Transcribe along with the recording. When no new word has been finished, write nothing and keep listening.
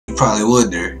probably would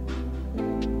there.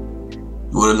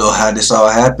 You wanna know how this all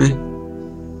happened?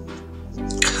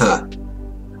 Huh.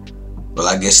 Well,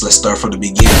 I guess let's start from the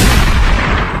beginning.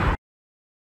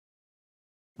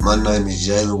 My name is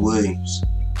Jalen Williams.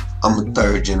 I'm a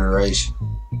third generation.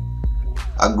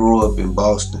 I grew up in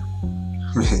Boston.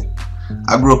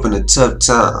 I grew up in a tough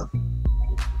time.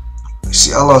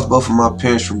 See, I lost both of my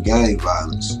parents from gang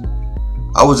violence.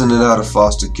 I was in and out of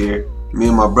foster care. Me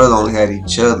and my brother only had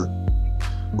each other.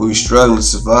 We were struggling to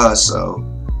survive, so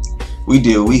we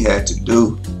did what we had to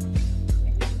do.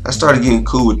 I started getting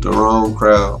cool with the wrong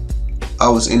crowd. I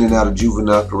was in and out of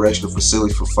juvenile correctional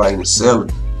facility for fighting and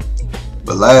selling.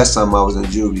 But last time I was in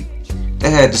juvie, they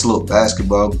had this little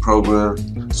basketball program,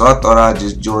 so I thought I'd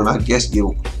just join, I guess get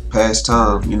past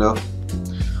time, you know.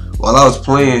 While I was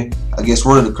playing, I guess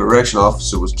one of the correctional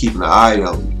officers was keeping an eye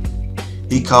on me.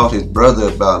 He called his brother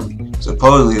about me.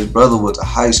 Supposedly his brother was a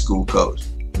high school coach,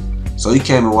 so he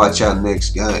came and watched our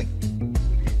next game.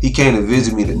 He came to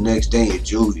visit me the next day in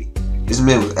juvie. This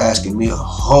man was asking me a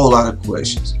whole lot of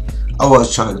questions. I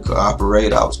was trying to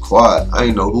cooperate, I was quiet. I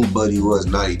didn't know who Buddy was,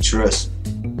 not he trust.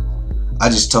 I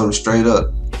just told him straight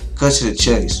up, cut to the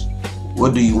chase.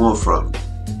 What do you want from me?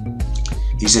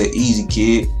 He said, easy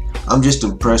kid, I'm just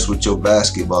impressed with your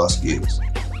basketball skills.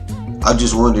 I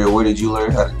just wonder, where did you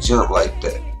learn how to jump like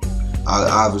that? I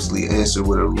obviously answered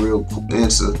with a real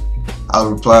answer. I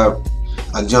replied,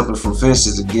 I'm jumping from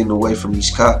fences and getting away from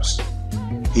these cops.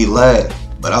 He laughed,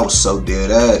 but I was so dead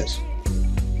ass.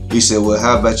 He said, well,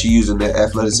 how about you using that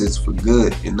athleticism for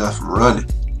good and not from running?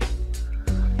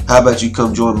 How about you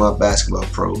come join my basketball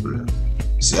program?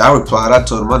 See, I replied, I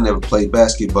told him I never played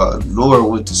basketball, nor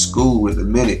went to school in a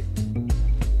minute.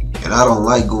 And I don't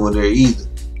like going there either.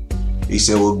 He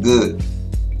said, well, good.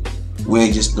 We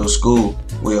ain't just no school.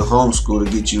 We're a homeschool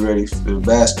to get you ready for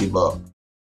basketball.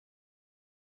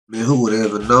 Man, who would have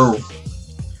ever known?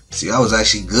 See, I was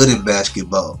actually good in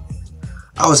basketball.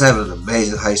 I was having an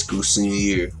amazing high school senior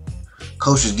year.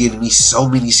 Coach was getting me so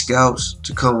many scouts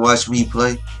to come watch me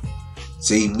play.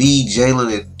 See, me,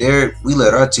 Jalen, and Derek, we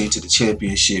led our team to the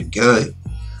championship game.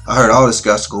 I heard all the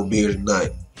scouts are going to be here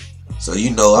tonight. So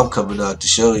you know I'm coming out to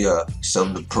show y'all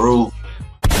something to prove.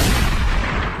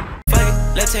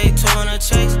 Let's take two on a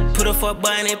chase, put a fuck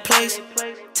button in place.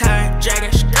 Tired,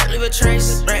 dragging, skirt, leave a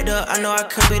trace. Right there, I know I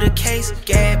could be the case.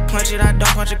 Gag, punch it, I don't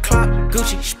punch a clock.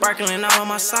 Gucci, sparkling all on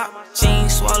my sock.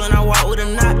 Jeans swollen, I walk with a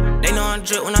knot. They know I'm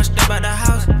drip when I step out the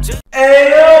house.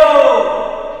 Ayo!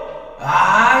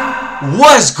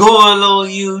 What's going on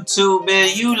YouTube, man?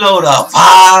 You know the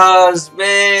vibes,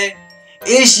 man.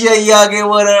 It's your youngin'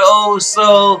 with an old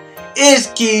soul. It's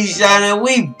KeShawn, and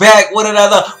we back with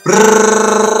another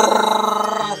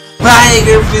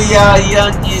banger for y'all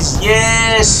youngins.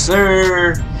 Yes,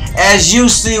 sir. As you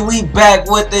see, we back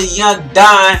with the young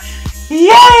Don.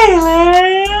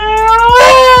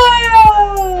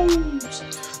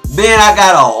 Man, I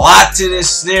got a lot to this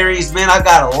series, man. I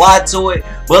got a lot to it.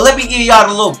 But let me give y'all a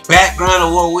little background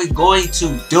of what we're going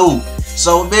to do.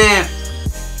 So, man,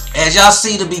 as y'all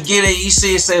see the beginning, you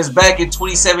see it says back in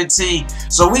 2017.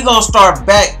 So we're going to start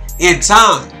back in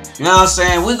time. You know what I'm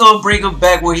saying? We're going to bring him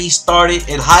back where he started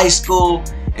in high school.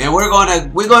 And we're gonna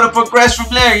progress from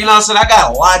there. You know what I'm saying? I got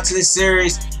a lot to this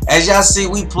series. As y'all see,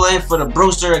 we playing for the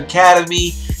Brewster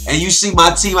Academy. And you see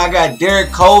my team, I got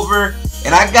Derek Cover.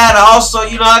 And I got also,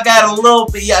 you know, I got a little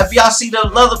bit. If y'all see the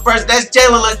other person, that's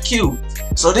Jalen Q.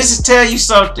 So this is telling you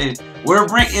something. We're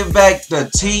bringing back the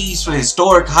teams for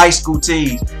historic high school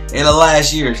teams in the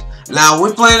last years. Now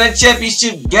we're playing a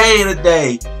championship game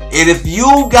today. And if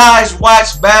you guys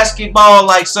watch basketball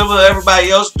like some of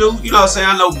everybody else do, you know what I'm saying?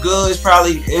 I know Goods,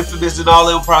 probably Infamous and all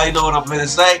of them probably know what I'm gonna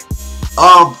say.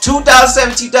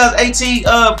 2017-2018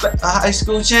 high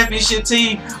school championship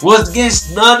team was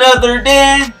against none other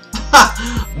than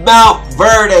Mount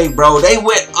Verde, bro. They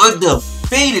went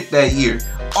undefeated that year.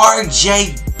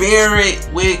 RJ Barrett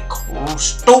went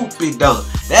stupid dumb.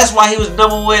 That's why he was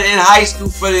 #1 in high school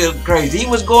for them crazy. He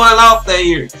was going off that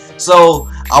year. So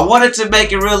I wanted to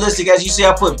make it realistic. As you see,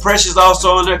 I put Precious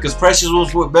also on there because Precious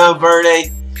was with Mount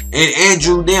Verde, and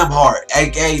Andrew Nemhart,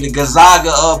 aka the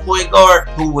Gonzaga point guard,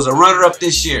 who was a runner-up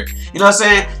this year. You know what I'm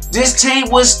saying? This team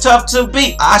was tough to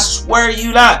beat. I swear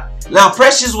you not. Now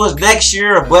Precious was next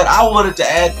year, but I wanted to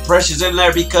add Precious in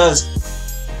there because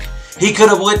he could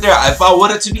have went there. If I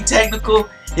wanted to be technical,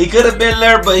 he could have been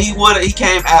there, but he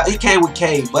came with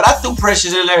Cade. But I threw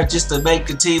Precious in there just to make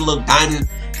the team look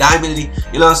diamondy.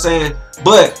 You know what I'm saying?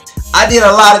 But I did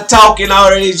a lot of talking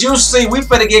already. As you see, we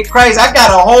finna get crazy. I got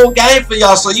a whole game for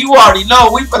y'all, so you already know.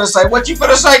 We finna say what you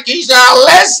finna say, KeShawn.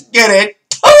 Let's get it.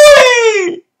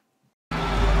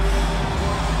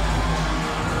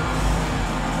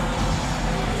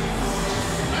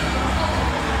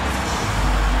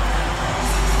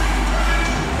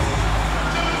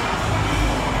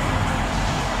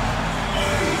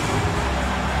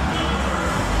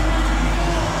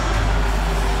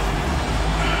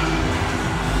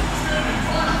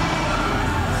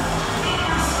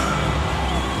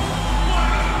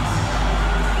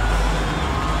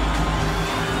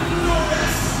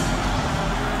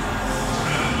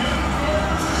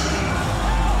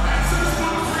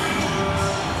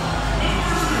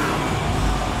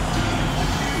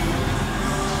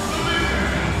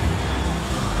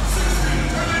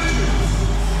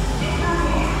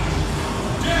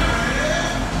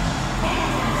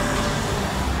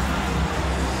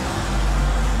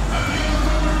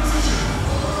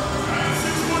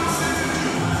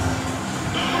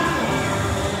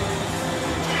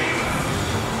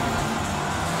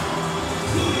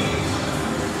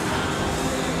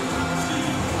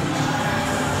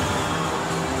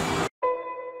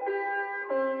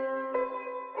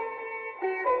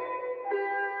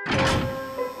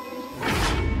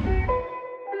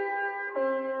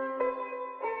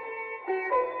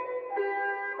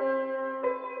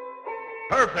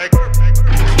 Perfect.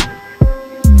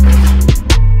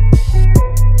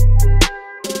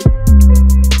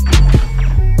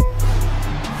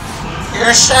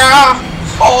 KeShawn.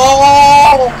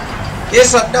 Oh,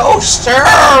 it's a no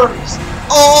service.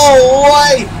 Oh,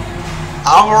 wait.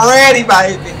 I'm ready,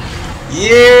 baby.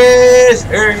 Yes,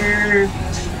 sir.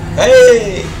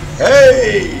 Hey,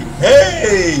 hey,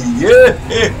 hey, yeah,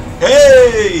 hey,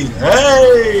 hey,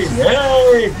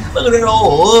 hey. Look at that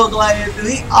old ugly ass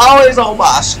dude. He always on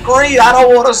my screen. I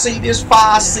don't want to see this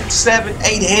 5, 6, 7,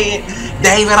 8 head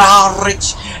David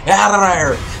Aldrich out of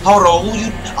there. Hold on, who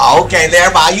you? Okay, there,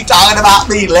 by you talking about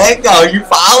me. Let go. You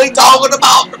finally talking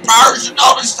about the person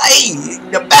on the stage,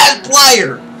 the best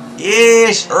player.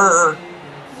 Yes, sir.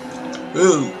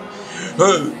 Who?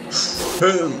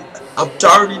 I'm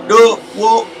turning up.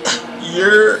 Whoa.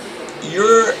 You're.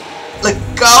 Let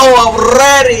go. I'm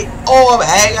ready. Oh, I'm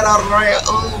hanging on there.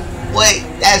 Oh, wait.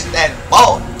 That's that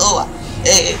ball. Oh,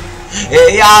 hey.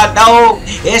 Y'all know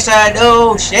it's a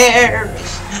new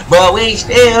service, but we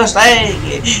still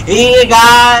singing. He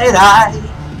got it.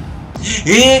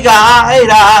 He got it.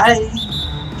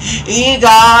 He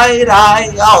got it.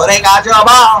 Oh, they got your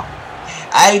ball.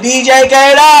 Hey, DJ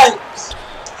K9.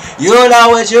 You know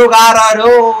what you gotta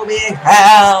do, big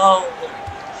hell.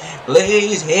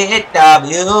 Please hit the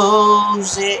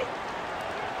music.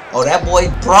 Oh, that boy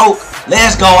broke.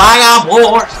 Let's go. I got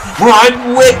more.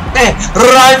 Run with me.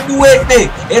 Run with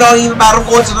me. It don't even matter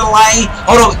going to the lane.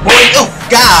 Hold on, boy. Oh,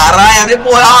 God, this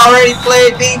boy already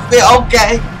played defense.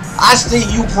 Okay. I see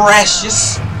you,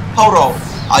 precious. Hold on.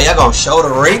 Oh, y'all gonna show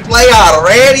the replay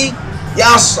already?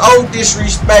 Y'all so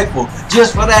disrespectful.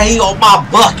 Just for that, he on my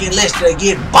bucket list to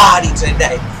get bodied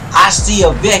today. I see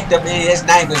a victim and his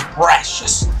name is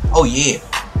Precious. Oh, yeah.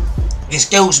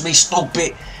 Excuse me,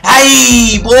 stupid.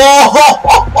 Hey, boy.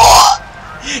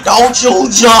 Don't you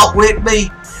jump with me.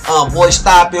 Boy,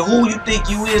 stop it. Who you think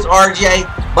you is, RJ?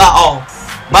 Ball.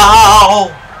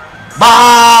 Ball.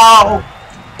 Ball.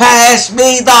 Pass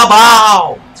me the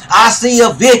ball. I see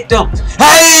a victim.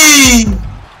 Hey!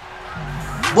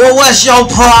 Well, what's your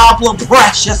problem,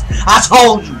 Precious? I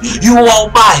told you, you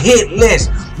on my hit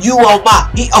list. You on my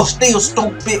hit. Oh, still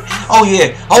stupid. Oh,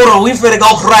 yeah. Hold on, we finna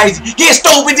go crazy. Get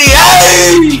stupid,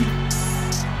 hey!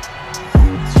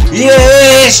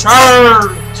 Yes,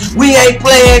 sir. We ain't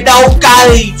playing no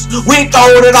games. We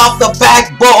throwing it off the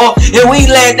backboard and we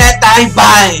let that thing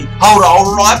bang. Hold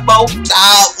on, right both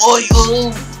sides for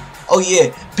you. Oh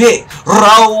yeah, big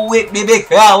roll with me, big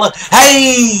fella.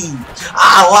 Hey,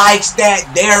 I likes that,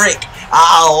 Derek.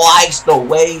 I likes the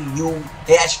way you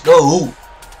catch the hoop.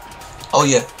 Oh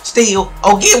yeah, steal.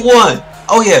 Oh, get one.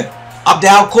 Oh yeah, I'm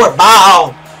down court.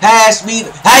 Ball. Pass me.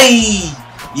 Hey.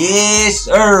 Yes,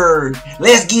 sir.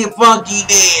 Let's get funky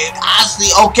then. I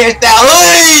see. Okay, now,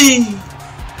 hey!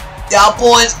 Y'all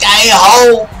boys can't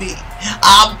hold me.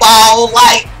 I ball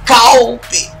like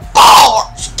Kobe.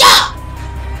 Bars. God.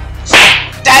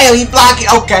 Damn, he blocking.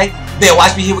 Okay. Man,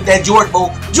 watch me here with that Jordan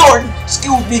move. Jordan,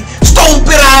 excuse me.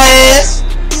 Stupid ass.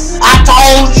 I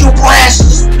told you,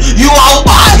 Precious. You on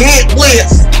my hit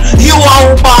list. You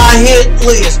on my hit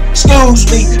list. Excuse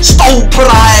me. Stupid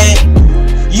ass.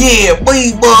 Yeah,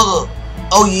 big mother.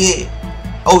 Oh yeah.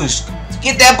 Oh,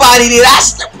 get that body there. I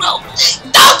slipped on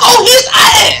his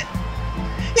ass.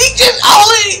 He just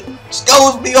only.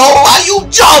 Excuse me, oh, why you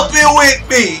jumping with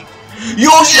me?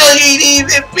 You shouldn't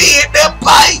even be in the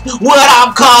fight when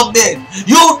I'm coming.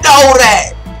 You know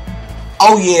that.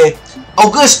 Oh yeah. Oh,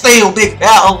 good steal, big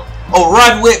fella. Oh,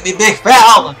 run with me, big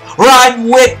fella. Run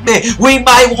with me. We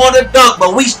might want to dunk,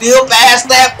 but we still pass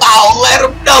that ball. Let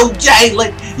him know,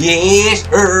 Jalen. Yes,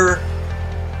 sir.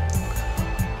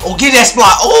 Oh, get that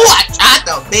spot. Oh, I tried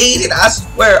to beat it. I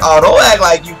swear. Oh, don't act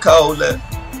like you cold.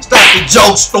 Stop the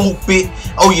joke, stupid.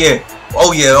 Oh, yeah.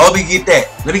 Oh, yeah. Let me get that.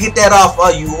 Let me get that off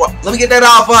of you. Let me get that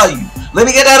off of you. Let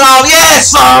me get that off. Yes,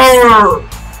 sir.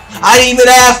 I didn't even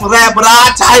ask for that, but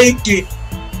I take it.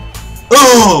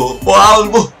 Oh,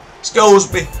 boy.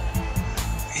 Excuse me.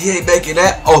 He ain't making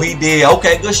that. Oh, he did.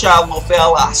 Okay, good shot, little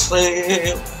fella. I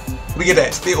said. Let me get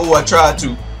that. Still, oh, I tried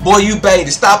to. Boy, you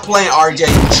baited. Stop playing, RJ.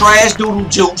 Trash doodle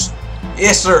juice.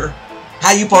 Yes, sir.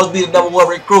 How you supposed to be the #1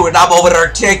 recruit and I'm over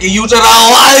there taking you to the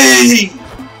lane?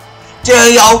 Tell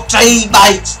your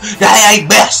teammates they ain't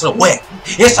messing with.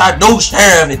 It's our new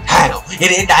sheriff in town, and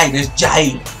his name is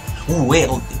Jaydon.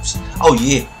 Williams. Oh,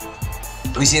 yeah.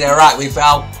 Let me see that rock, we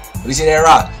found. Let me see that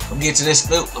rock. I'm getting to this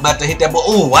scoop. I'm about to hit that ball.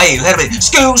 Oh, wait a minute.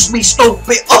 Excuse me,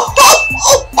 stupid.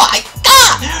 Oh my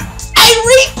God. Hey,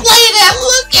 replay that.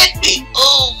 Look at me.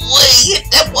 Oh, wait.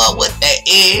 Hit that one with the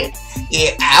end.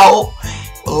 Get out.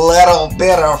 Let him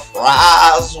better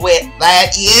fries with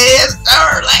that. Yes,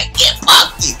 sir. Like get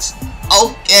buckets.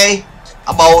 Okay.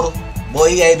 I'm older. Boy,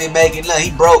 he ain't been making nothing.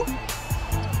 He broke.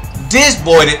 This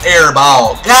boy did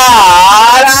airball.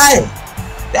 God,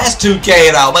 that's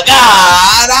 2K though. But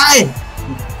God,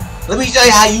 let me show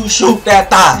you how you shoot that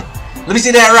thing. Let me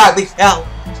see that rock, big fella.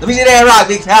 Let me see that rock,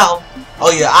 big fella. Oh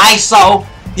yeah, ISO.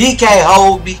 He can't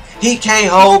hold me. He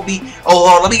can't hold me. Oh,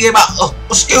 hold on. Let me get my.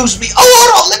 Excuse me. Oh,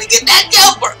 hold on. Let me get that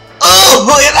jumper.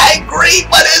 Oh, it ain't green,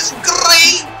 but it's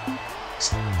green.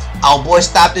 Oh boy,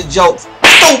 stop the joke.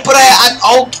 Stupid ass.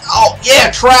 Oh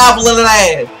yeah, traveling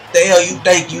ass. The hell you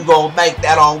think you gonna make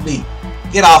that on me?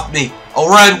 Get off me. Oh,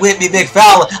 run with me, big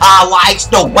fella. I likes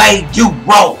the way you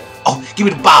roll. Oh, give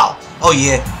me the ball. Oh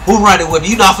yeah, who running with me?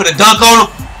 You not finna dunk on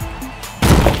him?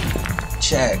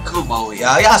 Chad, come on,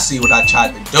 y'all. Y'all see what I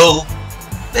tried to do?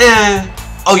 Man.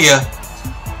 Oh yeah.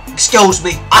 Excuse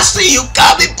me. I see you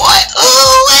coming, boy.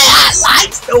 Oh, I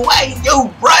likes the way you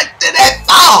run to that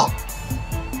ball.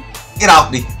 Get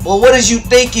off me. Well, what is you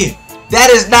thinking?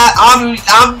 That is not. I'm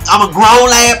a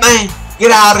grown ass man.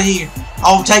 Get out of here.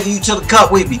 I'm taking you to the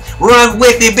cup with me. Run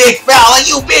with me, big fella.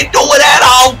 You been doing that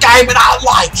all game, and I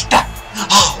like that.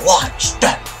 I like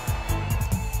that.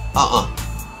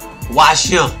 Watch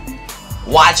him.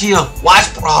 Watch him.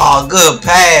 Watch. Oh, good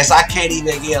pass. I can't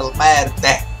even get mad at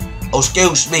that. Oh,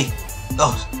 excuse me.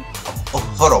 Oh,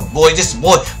 hold on, boy. This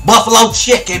boy, buffalo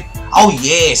chicken. Oh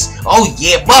yes. Oh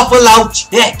yeah, buffalo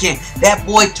chicken. That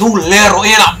boy too little,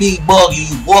 and I be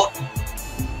buggy, you boy.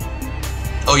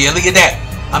 Oh yeah, look at that.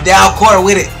 I'm down court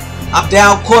with it. I'm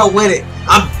down court with it.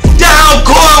 I'm down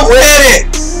court with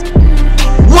it.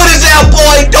 What is that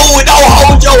boy doing? Don't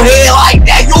hold your head like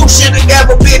that. You should have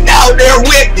never been down there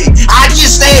with me. I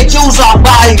just said you's a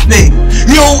baby.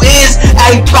 You is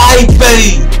a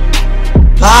baby.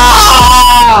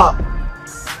 Ah!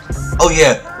 Oh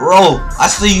yeah, roll. I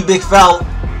see you, big fella.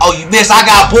 Oh, you missed. I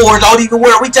got boards. Don't even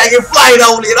worry. We taking flight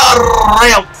on it.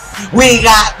 We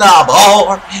got the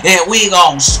board, and we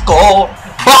gon' score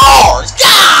bars.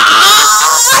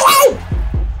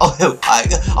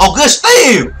 Oh, good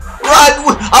steal.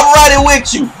 I'm riding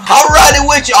with you. I'm riding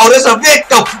with you. Oh, there's a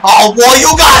victim. Oh boy,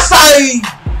 you got saved.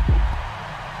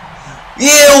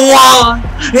 You won.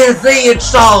 It's being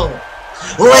so.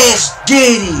 Let's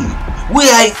get it. We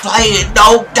ain't playing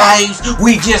no games,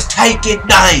 we just taking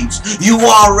names. You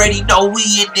already know we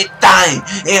in the thing,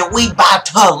 and we about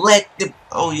to let them.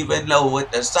 I don't even know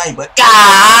what to say, but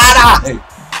God,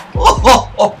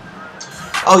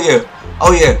 oh yeah,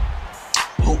 oh yeah.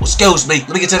 Oh, excuse me, let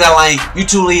me get to that lane. You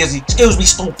too lazy. Excuse me,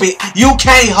 stupid. You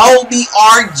can't hold me,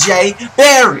 RJ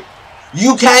Barrett.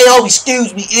 You can't hold me.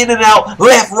 Excuse me, in and out,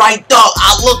 left, right, dog.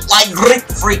 I look like Rick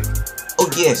Freak. Oh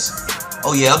yes.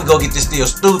 Oh yeah, I'm gonna go get this deal,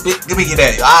 stupid. Let me get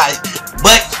that. Alright.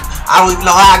 But I don't even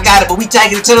know how I got it, but we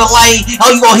taking it to the lane. Oh,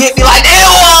 you gonna hit me like that?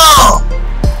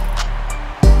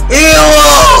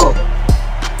 Ew!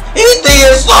 He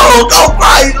did so go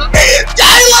crazy, man.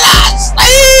 Jay, what I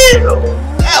steal?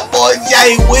 That boy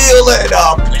Jay wheeling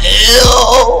up.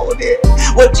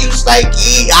 What you say,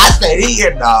 Key? I said he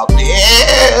in the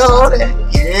building.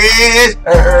 Yes,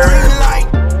 sir.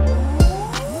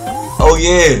 Oh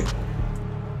yeah.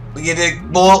 Look at that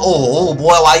boy. Oh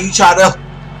boy, why you try to?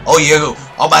 Oh yeah,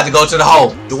 I'm about to go to the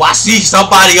hole. Do I see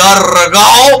somebody under the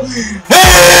goal?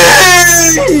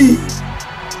 Hey!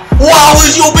 Why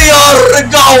would you be under the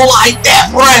goal like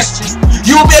that, Precious?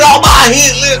 You been on my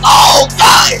hit list all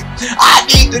time. I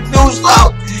need to do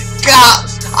something.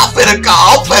 Cops, I'm finna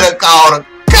call the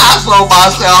cops on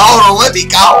myself. Hold on, let me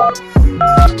go.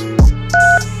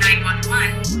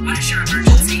 911, what is your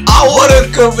emergency? I wanna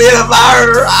commit a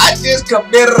murder. I just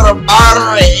committed a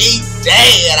murder and he's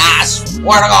dead. I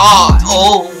swear to God.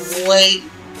 Oh wait.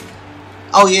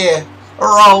 Oh yeah.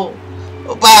 Roll.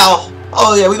 Wow.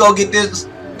 Oh yeah. We gonna get this.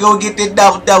 Double.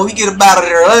 We get him out of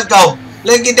there. Let's go.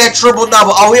 Let's get that triple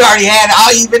double. Oh, we already had it.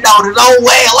 I even know there's no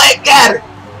way. Let's get it.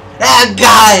 That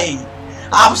guy.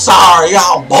 I'm sorry.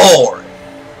 Y'all bored.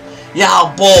 Y'all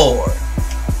bored.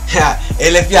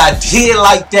 And if y'all did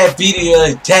like that video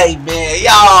today, man,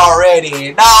 y'all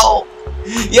already know.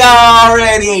 Y'all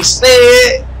already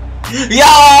said.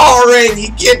 Y'all already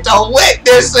get to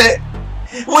witness it.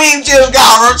 We just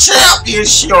got a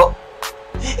championship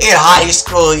in high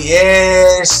school.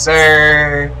 Yes,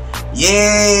 sir.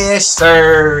 Yes,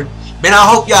 sir. Man, I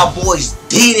hope y'all boys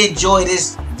did enjoy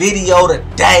this video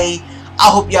today. I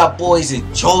hope y'all boys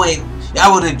enjoyed.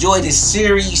 Y'all would enjoy this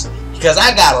series because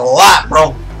I got a lot,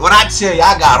 bro. When I tell you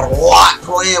I got a lot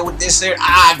playing with this series,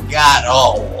 I got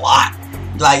a lot.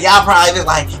 Like, y'all probably just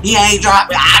like, he ain't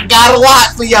dropping. I got a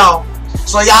lot for y'all.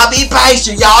 So y'all be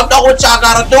patient. Y'all know what y'all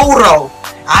gotta do, though.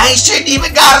 I shouldn't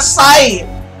even gotta say it.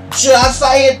 Should I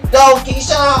say it though,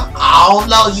 KeShawn? I don't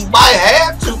know. You might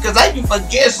have to, cause they can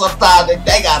forget sometimes that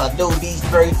they gotta do these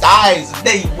 3 things, and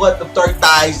then what the 3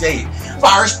 things is.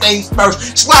 First things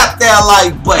first, slap that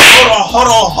like button. Hold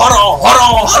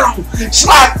on.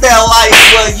 Slap that like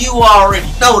button. You already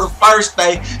know the first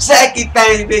thing. Second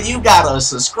thing, man, you gotta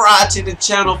subscribe to the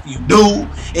channel if you new.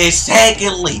 And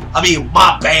secondly,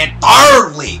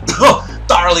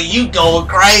 thirdly, you going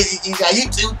crazy. You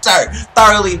too turn.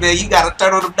 Thirdly, man, you gotta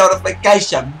turn on the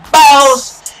notification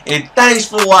bells. And thanks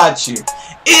for watching.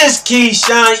 It's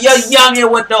KeShawn, your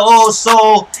youngin' with the old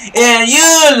soul, and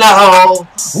you know,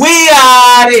 we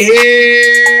out of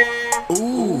here.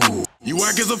 Ooh, you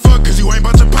whack as a fuck cause you ain't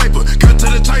about your paper. Cut to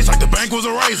the chase like the bank was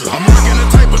a razor. I'm rocking the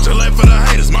tape, but you left for the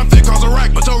haters. My thick cause a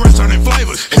rack, but your rest turning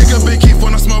flavors. Hiccup big keep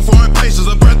when I smoke foreign paces.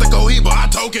 A breath of cohiba, I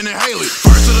token and Haley.